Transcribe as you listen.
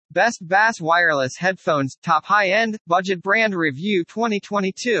Best Bass Wireless Headphones, Top High-End, Budget Brand Review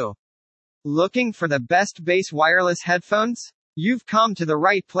 2022. Looking for the best bass wireless headphones? You've come to the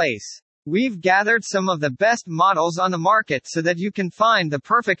right place. We've gathered some of the best models on the market so that you can find the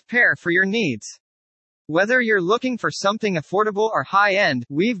perfect pair for your needs. Whether you're looking for something affordable or high-end,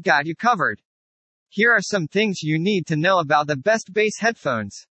 we've got you covered. Here are some things you need to know about the best bass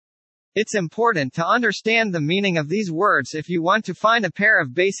headphones. It's important to understand the meaning of these words if you want to find a pair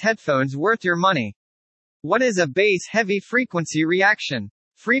of bass headphones worth your money. What is a bass heavy frequency reaction?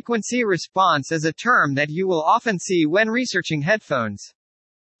 Frequency response is a term that you will often see when researching headphones.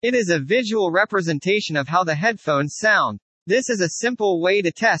 It is a visual representation of how the headphones sound. This is a simple way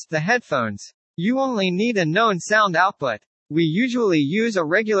to test the headphones. You only need a known sound output. We usually use a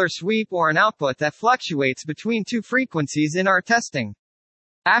regular sweep or an output that fluctuates between two frequencies in our testing.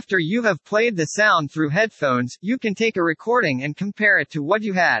 After you have played the sound through headphones, you can take a recording and compare it to what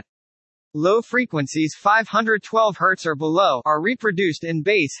you had. Low frequencies 512 Hz or below are reproduced in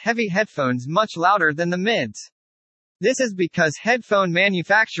bass-heavy headphones much louder than the mids. This is because headphone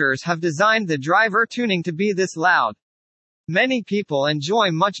manufacturers have designed the driver tuning to be this loud. Many people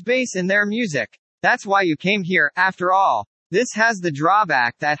enjoy much bass in their music. That's why you came here, after all. This has the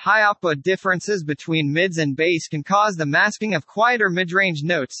drawback that high output differences between mids and bass can cause the masking of quieter mid-range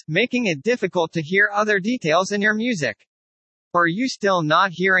notes, making it difficult to hear other details in your music. Are you still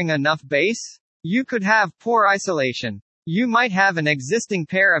not hearing enough bass? You could have poor isolation. You might have an existing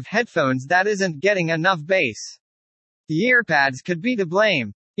pair of headphones that isn't getting enough bass. The earpads could be to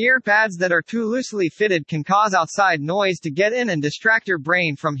blame. Earpads that are too loosely fitted can cause outside noise to get in and distract your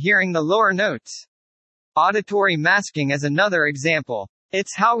brain from hearing the lower notes. Auditory masking is another example.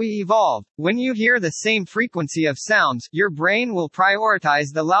 It's how we evolved. When you hear the same frequency of sounds, your brain will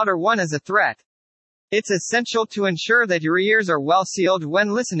prioritize the louder one as a threat. It's essential to ensure that your ears are well sealed when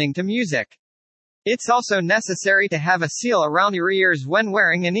listening to music. It's also necessary to have a seal around your ears when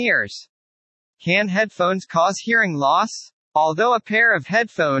wearing in-ears. Can headphones cause hearing loss? Although a pair of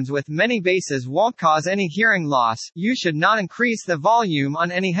headphones with many basses won't cause any hearing loss, you should not increase the volume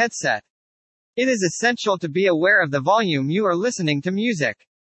on any headset. It is essential to be aware of the volume you are listening to music.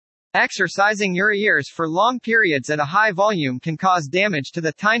 Exercising your ears for long periods at a high volume can cause damage to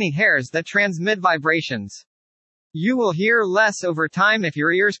the tiny hairs that transmit vibrations. You will hear less over time if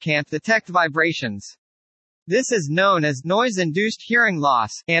your ears can't detect vibrations. This is known as noise-induced hearing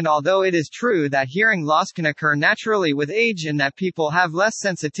loss, and although it is true that hearing loss can occur naturally with age and that people have less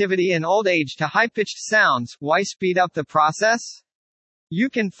sensitivity in old age to high-pitched sounds, why speed up the process? You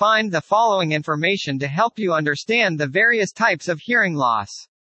can find the following information to help you understand the various types of hearing loss.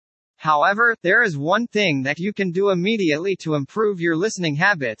 However, there is one thing that you can do immediately to improve your listening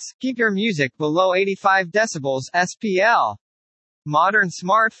habits: keep your music below 85 decibels (SPL). Modern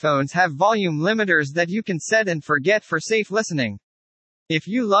smartphones have volume limiters that you can set and forget for safe listening. If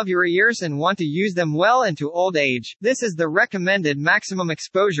you love your ears and want to use them well into old age, this is the recommended maximum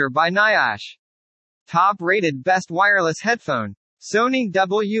exposure by NIOSH. Top-rated best wireless headphone. Sony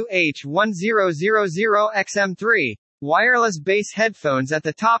WH-1000XM3. Wireless bass headphones at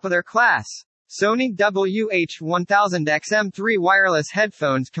the top of their class. Sony WH-1000XM3 wireless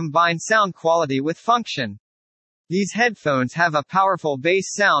headphones combine sound quality with function. These headphones have a powerful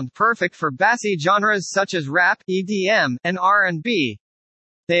bass sound perfect for bassy genres such as rap, EDM, and R&B.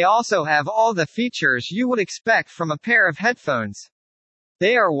 They also have all the features you would expect from a pair of headphones.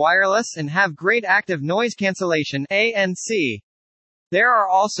 They are wireless and have great active noise cancellation (ANC). There are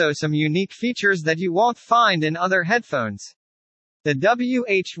also some unique features that you won't find in other headphones. The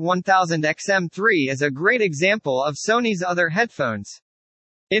WH-1000XM3 is a great example of Sony's other headphones.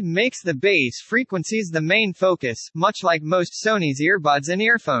 It makes the bass frequencies the main focus, much like most Sony's earbuds and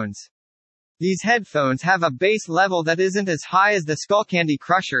earphones. These headphones have a bass level that isn't as high as the Skullcandy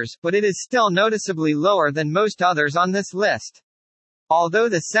Crushers, but it is still noticeably lower than most others on this list. Although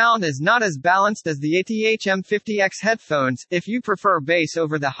the sound is not as balanced as the ATH-M50X headphones, if you prefer bass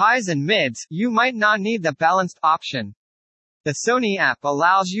over the highs and mids, you might not need the balanced option. The Sony app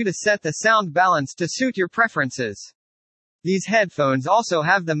allows you to set the sound balance to suit your preferences. These headphones also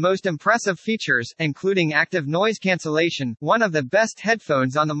have the most impressive features, including active noise cancellation, one of the best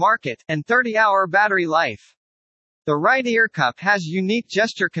headphones on the market, and 30-hour battery life. The right ear cup has unique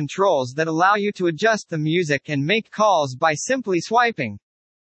gesture controls that allow you to adjust the music and make calls by simply swiping.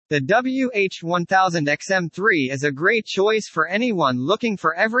 The WH-1000XM3 is a great choice for anyone looking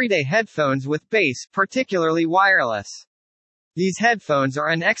for everyday headphones with bass, particularly wireless. These headphones are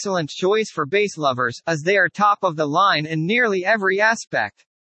an excellent choice for bass lovers, as they are top of the line in nearly every aspect.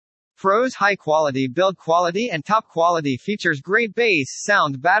 Pros: high quality build quality and top quality features, great bass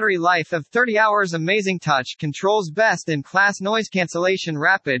sound, battery life of 30 hours, amazing touch controls, best in class noise cancellation,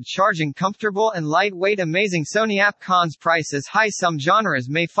 rapid charging, comfortable and lightweight, amazing Sony app. Cons: prices high, some genres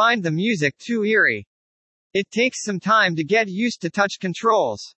may find the music too eerie. It takes some time to get used to touch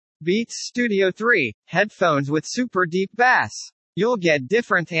controls. Beats Studio 3 headphones with super deep bass. You'll get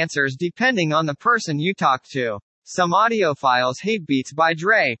different answers depending on the person you talk to. Some audiophiles hate Beats by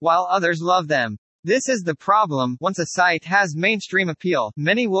Dre, while others love them. This is the problem: once a site has mainstream appeal,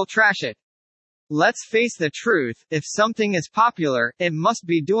 many will trash it. Let's face the truth, if something is popular, it must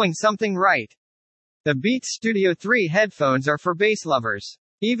be doing something right. The Beats Studio 3 headphones are for bass lovers.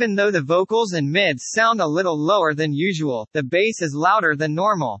 Even though the vocals and mids sound a little lower than usual, the bass is louder than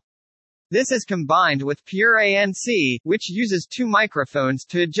normal. This is combined with Pure ANC, which uses 2 microphones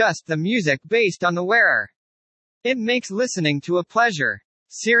to adjust the music based on the wearer. It makes listening to a pleasure.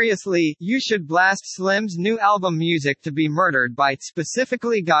 Seriously, you should blast Slim's new album Music to Be Murdered by,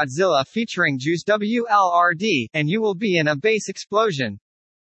 specifically Godzilla featuring Juice WRLD, and you will be in a bass explosion.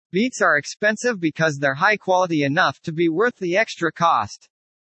 Beats are expensive because they're high quality enough to be worth the extra cost.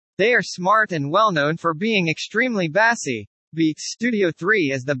 They are smart and well known for being extremely bassy. Beats Studio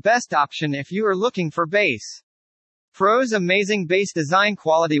 3 is the best option if you are looking for bass. Pros: amazing bass design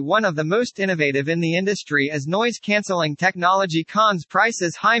quality, one of the most innovative in the industry as noise-canceling technology. Cons: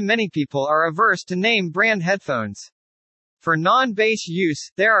 prices high, many people are averse to name brand headphones. For non-bass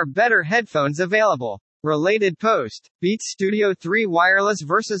use, there are better headphones available. Related post: Beats Studio 3 wireless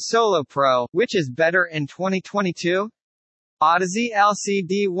versus Solo Pro, which is better in 2022? Audeze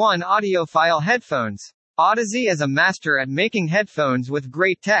LCD1 audiophile headphones. Audeze is a master at making headphones with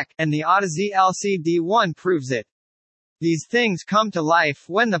great tech, and the Audeze LCD1 proves it. These things come to life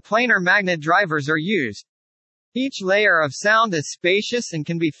when the planar magnet drivers are used. Each layer of sound is spacious and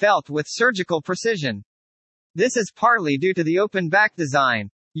can be felt with surgical precision. This is partly due to the open back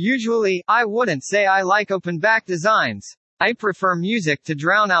design. Usually, I wouldn't say I like open back designs. I prefer music to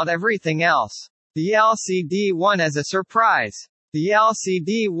drown out everything else. The LCD1 is a surprise. The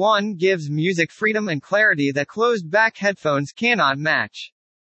LCD1 gives music freedom and clarity that closed back headphones cannot match.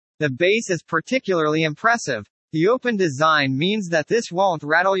 The bass is particularly impressive. The open design means that this won't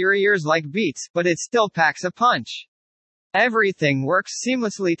rattle your ears like Beats, but it still packs a punch. Everything works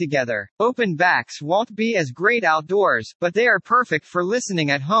seamlessly together. Open backs won't be as great outdoors, but they are perfect for listening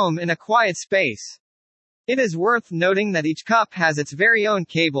at home in a quiet space. It is worth noting that each cup has its very own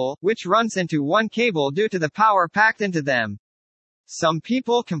cable, which runs into one cable due to the power packed into them. Some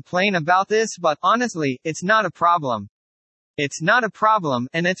people complain about this, but honestly, it's not a problem. It's not a problem,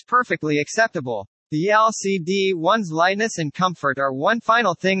 and it's perfectly acceptable. The LCD1's lightness and comfort are one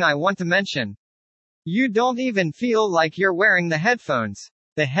final thing I want to mention. You don't even feel like you're wearing the headphones.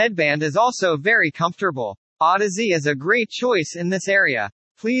 The headband is also very comfortable. Audeze is a great choice in this area.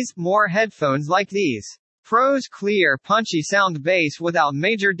 Please, more headphones like these. Pros: clear, punchy sound, bass without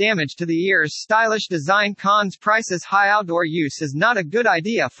major damage to the ears, stylish design. Cons: prices high, outdoor use is not a good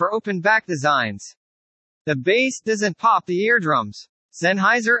idea for open back designs. The bass doesn't pop the eardrums.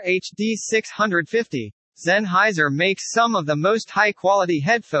 Sennheiser HD650. Sennheiser makes some of the most high-quality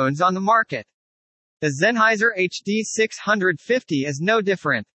headphones on the market. The Sennheiser HD650 is no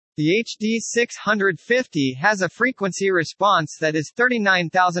different. The HD650 has a frequency response that is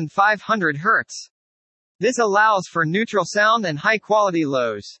 39,500 Hz. This allows for neutral sound and high-quality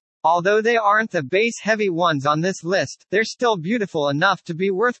lows. Although they aren't the bass-heavy ones on this list, they're still beautiful enough to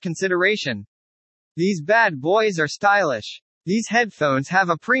be worth consideration. These bad boys are stylish. These headphones have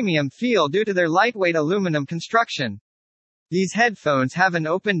a premium feel due to their lightweight aluminum construction. These headphones have an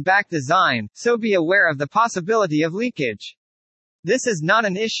open back design, so be aware of the possibility of leakage. This is not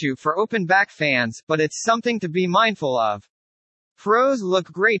an issue for open back fans, but it's something to be mindful of. Pros: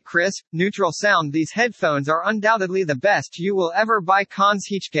 look great, crisp, neutral sound. These headphones are undoubtedly the best you will ever buy. Cons: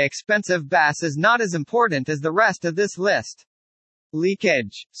 expensive bass is not as important as the rest of this list.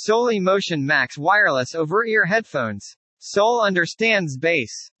 Leakage. Sole Emotion Max wireless over-ear headphones. Sole understands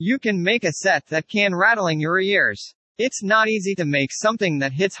bass. You can make a set that can rattling your ears. It's not easy to make something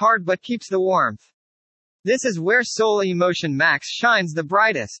that hits hard but keeps the warmth. This is where Sole Emotion Max shines the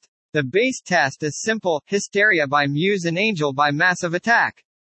brightest. The bass test is simple: Hysteria by Muse and Angel by Massive Attack.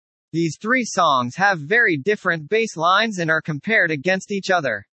 These 3 songs have very different bass lines and are compared against each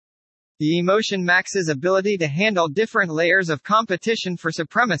other. The Emotion Max's ability to handle different layers of competition for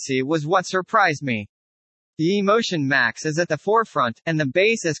supremacy was what surprised me. The Emotion Max is at the forefront, and the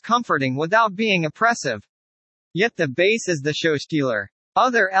bass is comforting without being oppressive. Yet the bass is the show stealer.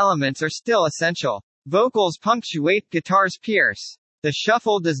 Other elements are still essential. Vocals punctuate, guitars pierce. The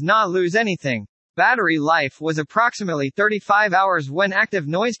Shuffle does not lose anything. Battery life was approximately 35 hours when active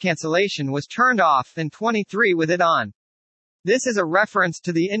noise cancellation was turned off and 23 with it on. This is a reference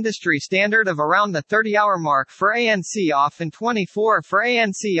to the industry standard of around the 30-hour mark for ANC off and 24 for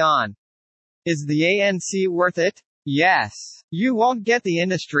ANC on. Is the ANC worth it? Yes. You won't get the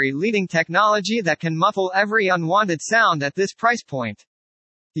industry-leading technology that can muffle every unwanted sound at this price point.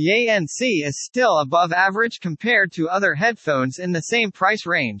 The ANC is still above average compared to other headphones in the same price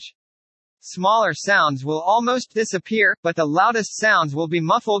range. Smaller sounds will almost disappear, but the loudest sounds will be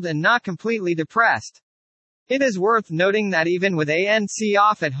muffled and not completely depressed. It is worth noting that even with ANC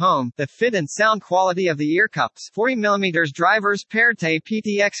off at home, the fit and sound quality of the ear cups 40mm drivers paired to a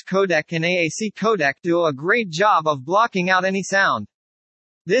PTX codec and AAC codec do a great job of blocking out any sound.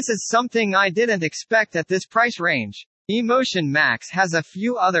 This is something I didn't expect at this price range. Emotion Max has a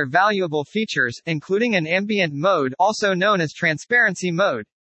few other valuable features, including an ambient mode, also known as transparency mode.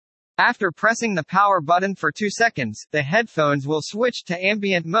 After pressing the power button for 2 seconds, the headphones will switch to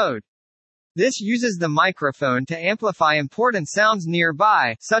ambient mode. This uses the microphone to amplify important sounds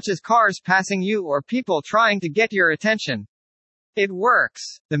nearby, such as cars passing you or people trying to get your attention. It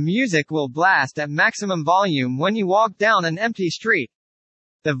works. The music will blast at maximum volume when you walk down an empty street.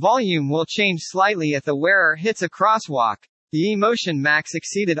 The volume will change slightly if the wearer hits a crosswalk. The Emotion Max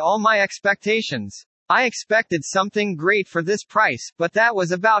exceeded all my expectations. I expected something great for this price, but that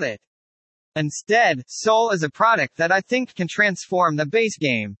was about it. Instead, Soul is a product that I think can transform the bass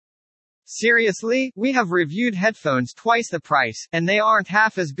game. Seriously, we have reviewed headphones twice the price, and they aren't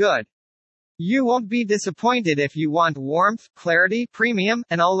half as good. You won't be disappointed if you want warmth, clarity, premium,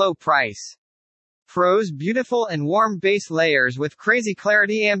 and a low price. Pros beautiful and warm bass layers with crazy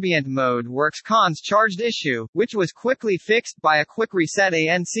clarity ambient mode works. Cons charged issue, which was quickly fixed by a quick reset.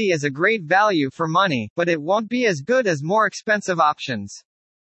 ANC is a great value for money, but it won't be as good as more expensive options.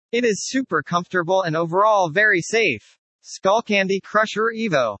 It is super comfortable and overall very safe. Skullcandy Crusher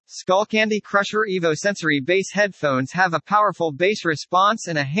Evo. Skullcandy Crusher Evo sensory bass headphones have a powerful bass response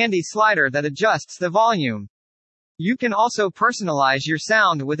and a handy slider that adjusts the volume. You can also personalize your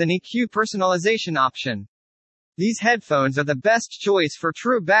sound with an EQ personalization option. These headphones are the best choice for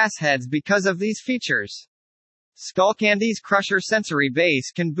true bass heads because of these features. Skullcandy's Crusher sensory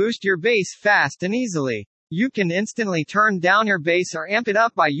bass can boost your bass fast and easily. You can instantly turn down your bass or amp it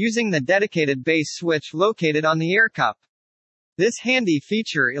up by using the dedicated bass switch located on the ear cup. This handy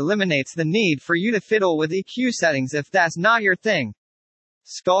feature eliminates the need for you to fiddle with EQ settings if that's not your thing.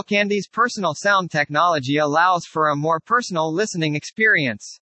 Skullcandy's personal sound technology allows for a more personal listening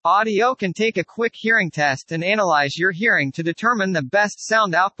experience. Audio can take a quick hearing test and analyze your hearing to determine the best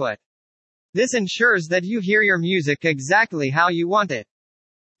sound output. This ensures that you hear your music exactly how you want it.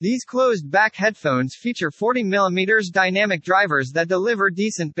 These closed-back headphones feature 40mm dynamic drivers that deliver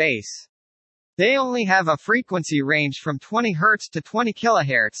decent bass. They only have a frequency range from 20 Hz to 20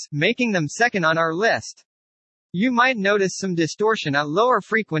 kHz, making them second on our list. You might notice some distortion at lower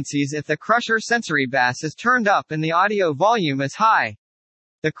frequencies if the Crusher sensory bass is turned up and the audio volume is high.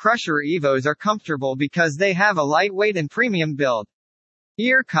 The Crusher Evos are comfortable because they have a lightweight and premium build.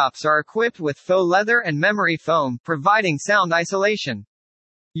 Ear cups are equipped with faux leather and memory foam, providing sound isolation.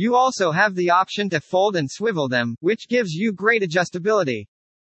 You also have the option to fold and swivel them, which gives you great adjustability.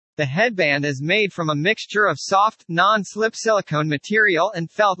 The headband is made from a mixture of soft, non-slip silicone material and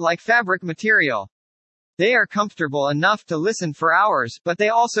felt-like fabric material. They are comfortable enough to listen for hours, but they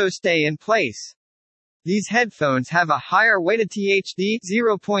also stay in place. These headphones have a higher weighted THD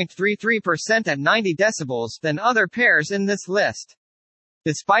 0.33% at 90 decibels than other pairs in this list.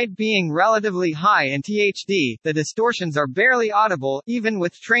 Despite being relatively high in THD, the distortions are barely audible, even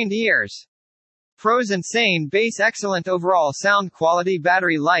with trained ears. Pros: insane bass, excellent overall sound quality,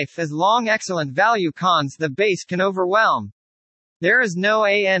 battery life is long, excellent value. Cons: the bass can overwhelm. There is no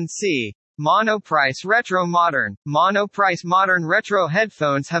ANC. Monoprice Retro Modern. Monoprice Modern Retro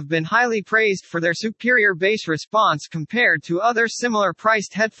headphones have been highly praised for their superior bass response compared to other similar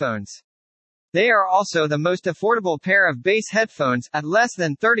priced headphones. They are also the most affordable pair of bass headphones, at less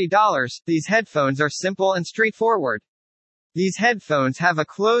than $30. These headphones are simple and straightforward. These headphones have a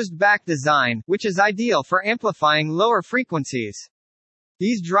closed-back design, which is ideal for amplifying lower frequencies.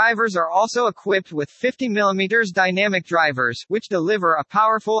 These drivers are also equipped with 50mm dynamic drivers, which deliver a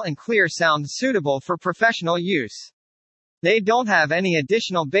powerful and clear sound suitable for professional use. They don't have any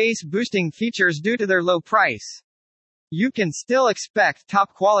additional bass boosting features due to their low price. You can still expect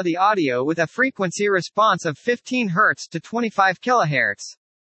top-quality audio with a frequency response of 15 Hz to 25 kHz.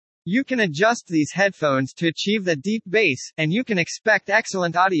 You can adjust these headphones to achieve the deep bass, and you can expect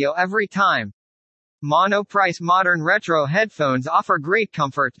excellent audio every time. Monoprice modern retro headphones offer great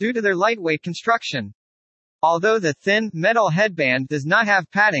comfort due to their lightweight construction. Although the thin, metal headband does not have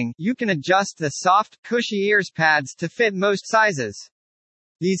padding, you can adjust the soft, cushy ears pads to fit most sizes.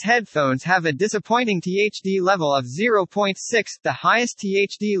 These headphones have a disappointing THD level of 0.6, the highest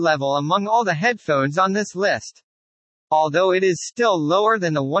THD level among all the headphones on this list. Although it is still lower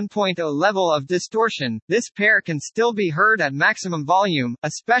than the 1.0 level of distortion, this pair can still be heard at maximum volume,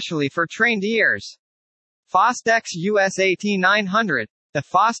 especially for trained ears. Fostex US-AT900. The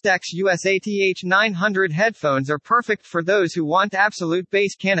Fostex US-AT900 headphones are perfect for those who want absolute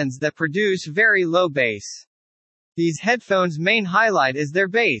bass cannons that produce very low bass. These headphones' main highlight is their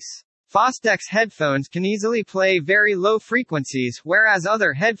bass. Fostex headphones can easily play very low frequencies, whereas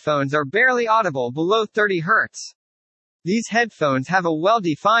other headphones are barely audible below 30 Hz. These headphones have a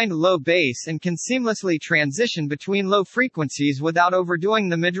well-defined low bass and can seamlessly transition between low frequencies without overdoing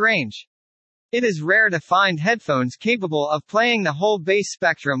the mid-range. It is rare to find headphones capable of playing the whole bass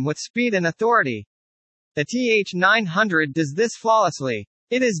spectrum with speed and authority. The TH900 does this flawlessly.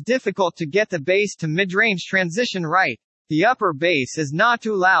 It is difficult to get the bass to mid-range transition right. The upper bass is not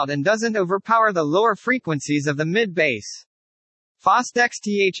too loud and doesn't overpower the lower frequencies of the mid-bass. Fostex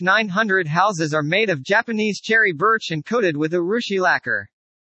TH900 houses are made of Japanese cherry birch and coated with urushi lacquer.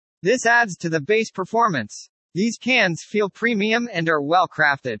 This adds to the bass performance. These cans feel premium and are well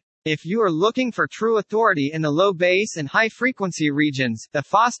crafted. If you are looking for true authority in the low bass and high frequency regions, the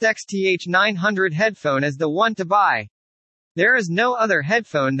Fostex TH900 headphone is the one to buy. There is no other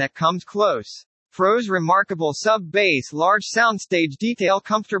headphone that comes close. Pros remarkable sub-bass large soundstage detail,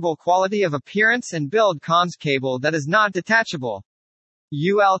 comfortable quality of appearance and build, cons cable that is not detachable.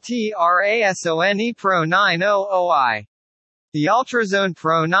 ULTRASONE Pro 900i. The Ultrazone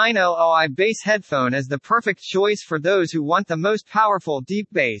Pro 900i bass headphone is the perfect choice for those who want the most powerful deep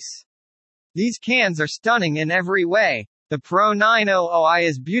bass. These cans are stunning in every way. The Pro 900i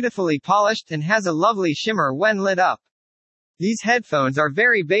is beautifully polished and has a lovely shimmer when lit up. These headphones are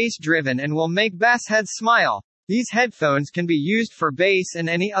very bass-driven and will make bass heads smile. These headphones can be used for bass and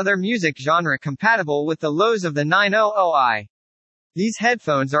any other music genre compatible with the lows of the 900i. These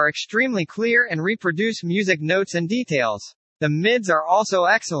headphones are extremely clear and reproduce music notes and details. The mids are also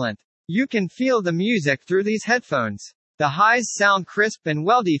excellent. You can feel the music through these headphones. The highs sound crisp and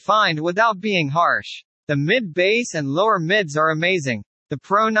well-defined without being harsh. The mid-bass and lower mids are amazing. The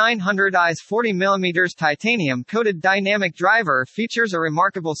Pro 900i's 40mm titanium-coated dynamic driver features a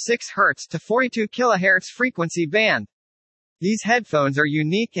remarkable 6 Hz to 42 kHz frequency band. These headphones are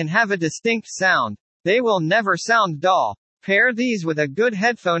unique and have a distinct sound. They will never sound dull. Pair these with a good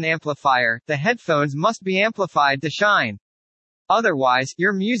headphone amplifier. The headphones must be amplified to shine. Otherwise,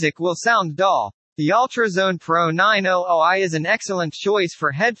 your music will sound dull. The Ultrazone Pro 900i is an excellent choice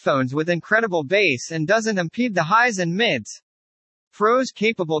for headphones with incredible bass and doesn't impede the highs and mids. Pros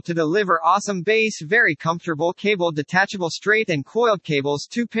capable to deliver awesome bass, very comfortable cable, detachable straight and coiled cables,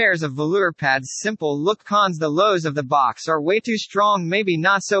 2 pairs of velour pads, simple look. Cons: the lows of the box are way too strong, maybe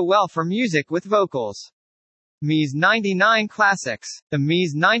not so well for music with vocals. Mies 99 Classics. The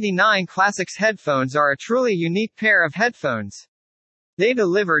Mies 99 Classics headphones are a truly unique pair of headphones. They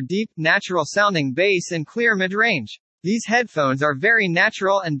deliver deep, natural-sounding bass and clear mid-range. These headphones are very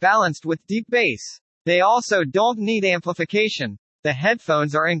natural and balanced with deep bass. They also don't need amplification. The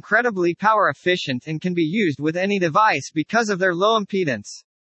headphones are incredibly power-efficient and can be used with any device because of their low impedance.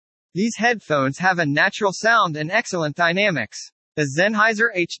 These headphones have a natural sound and excellent dynamics. The Sennheiser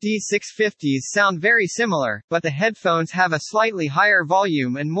HD650s sound very similar, but the headphones have a slightly higher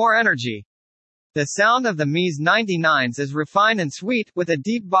volume and more energy. The sound of the Mies 99s is refined and sweet, with a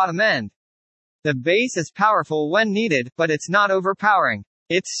deep bottom end. The bass is powerful when needed, but it's not overpowering.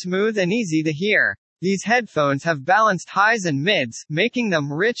 It's smooth and easy to hear. These headphones have balanced highs and mids, making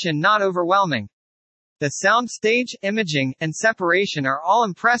them rich and not overwhelming. The sound stage, imaging, and separation are all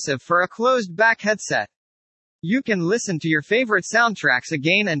impressive for a closed-back headset. You can listen to your favorite soundtracks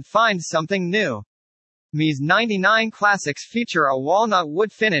again and find something new. Mies 99 Classics feature a walnut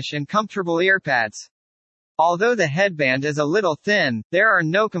wood finish and comfortable earpads. Although the headband is a little thin, there are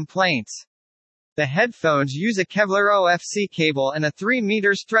no complaints. The headphones use a Kevlar OFC cable and a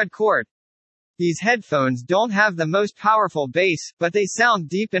 3-meter thread cord. These headphones don't have the most powerful bass, but they sound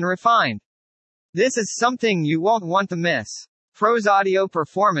deep and refined. This is something you won't want to miss. Pros audio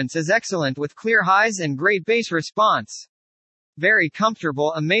performance is excellent with clear highs and great bass response. Very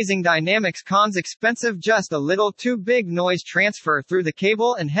comfortable, amazing dynamics. Cons: expensive, just a little too big. Noise transfer through the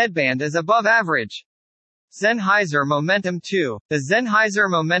cable and headband is above average. Sennheiser Momentum 2. The Sennheiser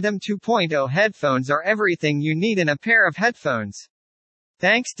Momentum 2.0 headphones are everything you need in a pair of headphones.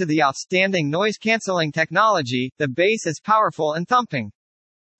 Thanks to the outstanding noise-canceling technology, the bass is powerful and thumping.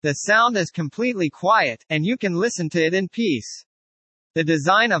 The sound is completely quiet, and you can listen to it in peace. The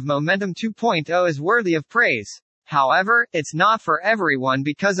design of Momentum 2.0 is worthy of praise. However, it's not for everyone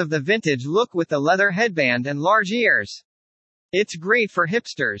because of the vintage look with the leather headband and large ears. It's great for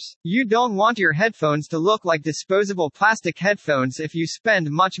hipsters. You don't want your headphones to look like disposable plastic headphones if you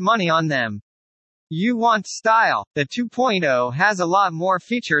spend much money on them. You want style. The 2.0 has a lot more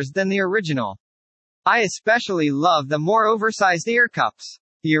features than the original. I especially love the more oversized ear cups.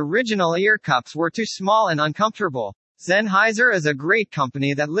 The original ear cups were too small and uncomfortable. Sennheiser is a great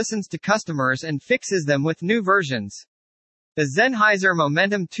company that listens to customers and fixes them with new versions. The Sennheiser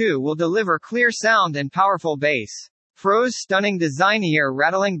Momentum 2 will deliver clear sound and powerful bass. Pro's stunning design.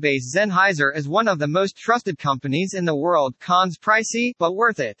 Ear-rattling bass. Sennheiser is one of the most trusted companies in the world. Cons: pricey, but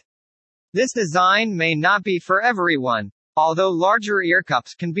worth it. This design may not be for everyone. Although larger ear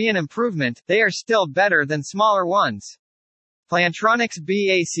cups can be an improvement, they are still better than smaller ones. Plantronics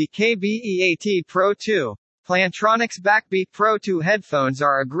BACKBEAT Pro 2. Plantronics Backbeat Pro 2 headphones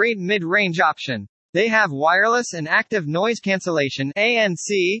are a great mid-range option. They have wireless and active noise cancellation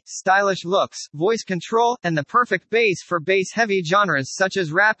ANC, stylish looks, voice control, and the perfect bass for bass-heavy genres such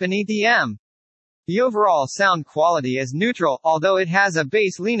as rap and EDM. The overall sound quality is neutral, although it has a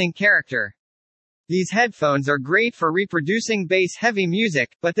bass-leaning character. These headphones are great for reproducing bass-heavy music,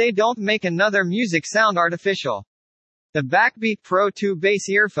 but they don't make another music sound artificial. The Backbeat Pro 2 bass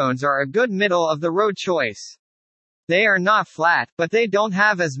earphones are a good middle-of-the-road choice. They are not flat, but they don't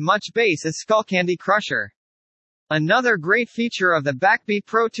have as much bass as Skullcandy Crusher. Another great feature of the Backbeat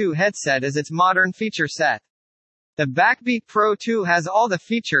Pro 2 headset is its modern feature set. The Backbeat Pro 2 has all the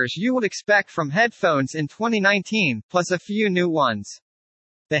features you would expect from headphones in 2019, plus a few new ones.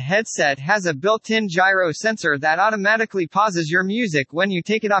 The headset has a built-in gyro sensor that automatically pauses your music when you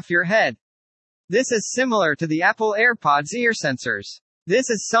take it off your head. This is similar to the Apple AirPods ear sensors. This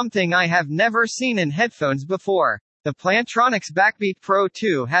is something I have never seen in headphones before. The Plantronics Backbeat Pro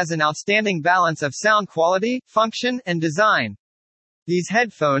 2 has an outstanding balance of sound quality, function, and design. These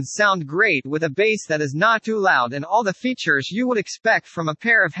headphones sound great with a bass that is not too loud and all the features you would expect from a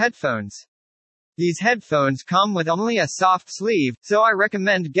pair of headphones. These headphones come with only a soft sleeve, so I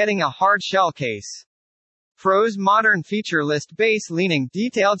recommend getting a hard shell case. Pro's modern feature list: bass-leaning,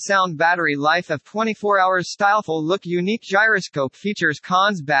 detailed sound, battery life of 24 hours, styleful look, unique gyroscope features.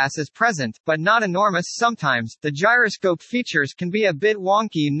 Cons: bass is present, but not enormous. Sometimes, the gyroscope features can be a bit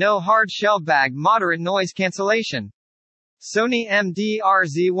wonky. No hard shell bag, moderate noise cancellation. Sony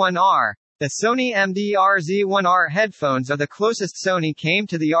MDR-Z1R. The Sony MDR-Z1R headphones are the closest Sony came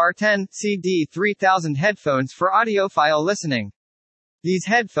to the R10 CD3000 headphones for audiophile listening. These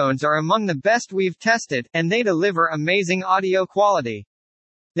headphones are among the best we've tested, and they deliver amazing audio quality.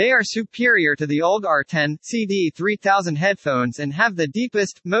 They are superior to the old R10 CD3000 headphones and have the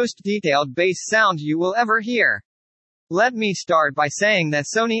deepest, most detailed bass sound you will ever hear. Let me start by saying that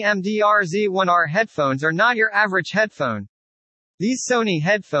Sony MDR-Z1R headphones are not your average headphone. These Sony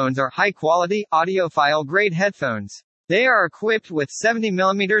headphones are high-quality, audiophile-grade headphones. They are equipped with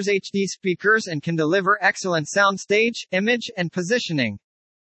 70mm HD speakers and can deliver excellent soundstage, image, and positioning.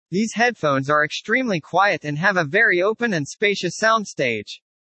 These headphones are extremely quiet and have a very open and spacious soundstage.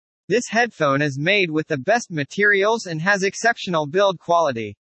 This headphone is made with the best materials and has exceptional build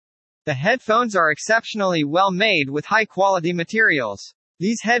quality. The headphones are exceptionally well made with high-quality materials.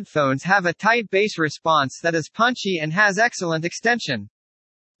 These headphones have a tight bass response that is punchy and has excellent extension.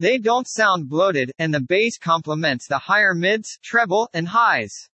 They don't sound bloated, and the bass complements the higher mids, treble, and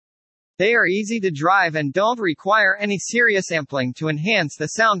highs. They are easy to drive and don't require any serious ampling to enhance the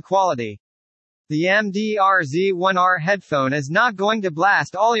sound quality. The MDR-Z1R headphone is not going to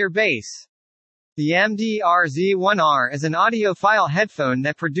blast all your bass. The MDR-Z1R is an audiophile headphone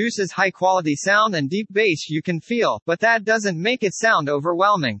that produces high-quality sound and deep bass you can feel, but that doesn't make it sound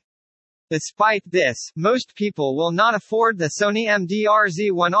overwhelming. Despite this, most people will not afford the Sony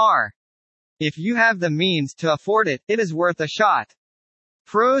MDR-Z1R. If you have the means to afford it, it is worth a shot.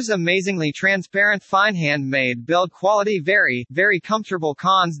 Pros: amazingly transparent, fine handmade build quality, very comfortable.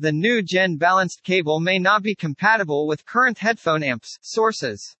 Cons: the new gen balanced cable may not be compatible with current headphone amps.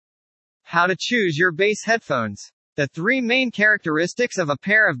 Sources. How to choose your bass headphones. The three main characteristics of a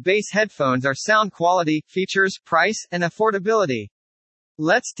pair of bass headphones are sound quality, features, price, and affordability.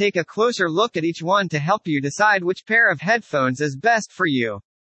 Let's take a closer look at each one to help you decide which pair of headphones is best for you.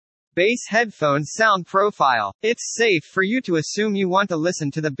 Bass headphones sound profile. It's safe for you to assume you want to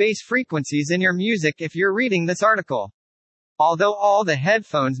listen to the bass frequencies in your music if you're reading this article. Although all the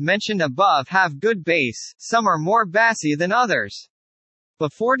headphones mentioned above have good bass, some are more bassy than others.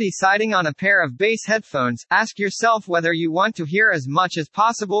 Before deciding on a pair of bass headphones, ask yourself whether you want to hear as much as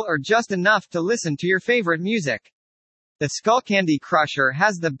possible or just enough to listen to your favorite music. The Skullcandy Crusher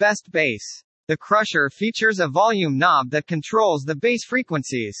has the best bass. The Crusher features a volume knob that controls the bass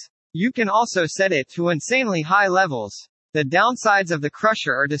frequencies. You can also set it to insanely high levels. The downsides of the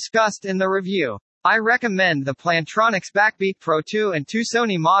Crusher are discussed in the review. I recommend the Plantronics Backbeat Pro 2 and 2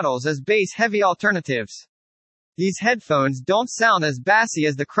 Sony models as bass-heavy alternatives. These headphones don't sound as bassy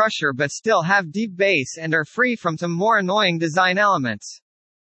as the Crusher but still have deep bass and are free from some more annoying design elements.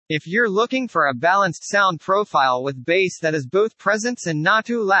 If you're looking for a balanced sound profile with bass that is both presence and not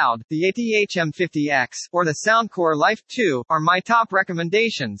too loud, the ATH M50X, or the Soundcore Life 2, are my top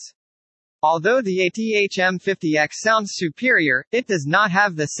recommendations. Although the ATH M50X sounds superior, it does not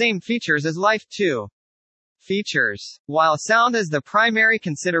have the same features as Life 2. Features. While sound is the primary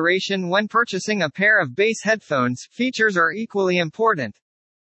consideration when purchasing a pair of bass headphones, features are equally important.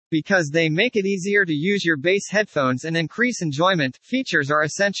 Because they make it easier to use your bass headphones and increase enjoyment, features are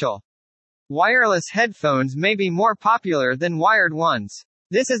essential. Wireless headphones may be more popular than wired ones.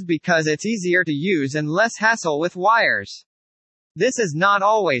 This is because it's easier to use and less hassle with wires. This is not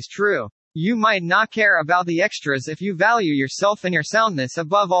always true. You might not care about the extras if you value yourself and your soundness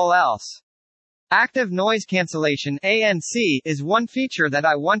above all else. Active Noise Cancellation (ANC) is one feature that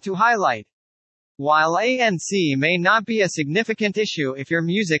I want to highlight. While ANC may not be a significant issue if your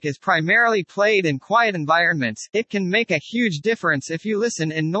music is primarily played in quiet environments, it can make a huge difference if you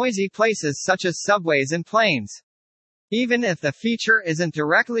listen in noisy places such as subways and planes. Even if the feature isn't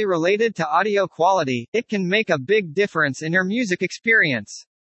directly related to audio quality, it can make a big difference in your music experience.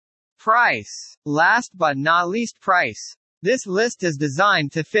 Price. Last but not least, price. This list is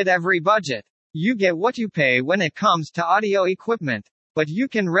designed to fit every budget. You get what you pay when it comes to audio equipment. But you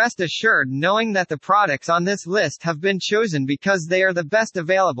can rest assured knowing that the products on this list have been chosen because they are the best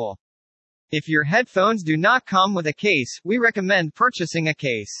available. If your headphones do not come with a case, we recommend purchasing a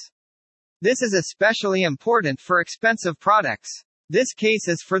case. This is especially important for expensive products. This case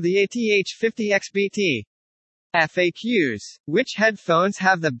is for the ATH-50XBT. FAQs. Which headphones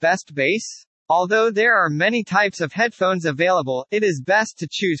have the best bass? Although there are many types of headphones available, it is best to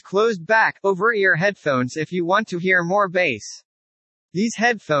choose closed-back, over-ear headphones if you want to hear more bass. These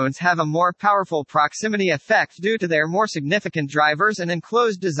headphones have a more powerful proximity effect due to their more significant drivers and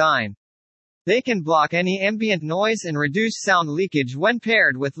enclosed design. They can block any ambient noise and reduce sound leakage when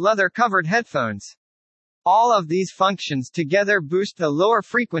paired with leather-covered headphones. All of these functions together boost the lower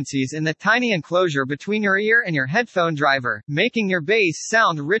frequencies in the tiny enclosure between your ear and your headphone driver, making your bass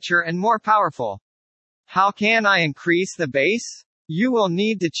sound richer and more powerful. How can I increase the bass? You will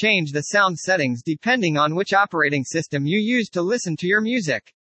need to change the sound settings depending on which operating system you use to listen to your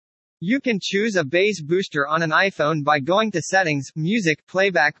music. You can choose a bass booster on an iPhone by going to Settings, Music,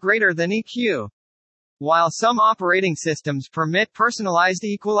 Playback greater than EQ. While some operating systems permit personalized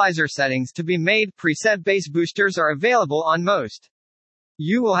equalizer settings to be made, preset bass boosters are available on most.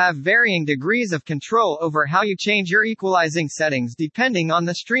 You will have varying degrees of control over how you change your equalizing settings depending on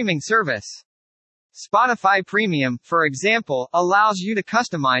the streaming service. Spotify Premium, for example, allows you to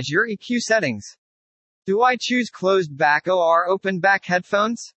customize your EQ settings. Do I choose closed-back or open-back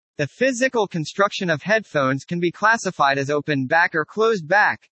headphones? The physical construction of headphones can be classified as open-back or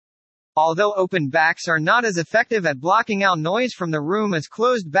closed-back. Although open backs are not as effective at blocking out noise from the room as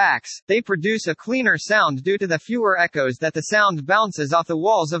closed backs, they produce a cleaner sound due to the fewer echoes that the sound bounces off the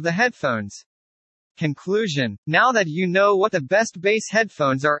walls of the headphones. Conclusion. Now that you know what the best bass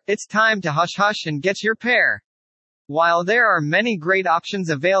headphones are, it's time to hush and get your pair. While there are many great options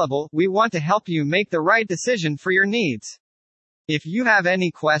available, we want to help you make the right decision for your needs. If you have any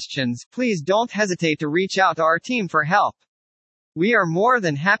questions, please don't hesitate to reach out to our team for help. We are more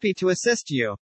than happy to assist you.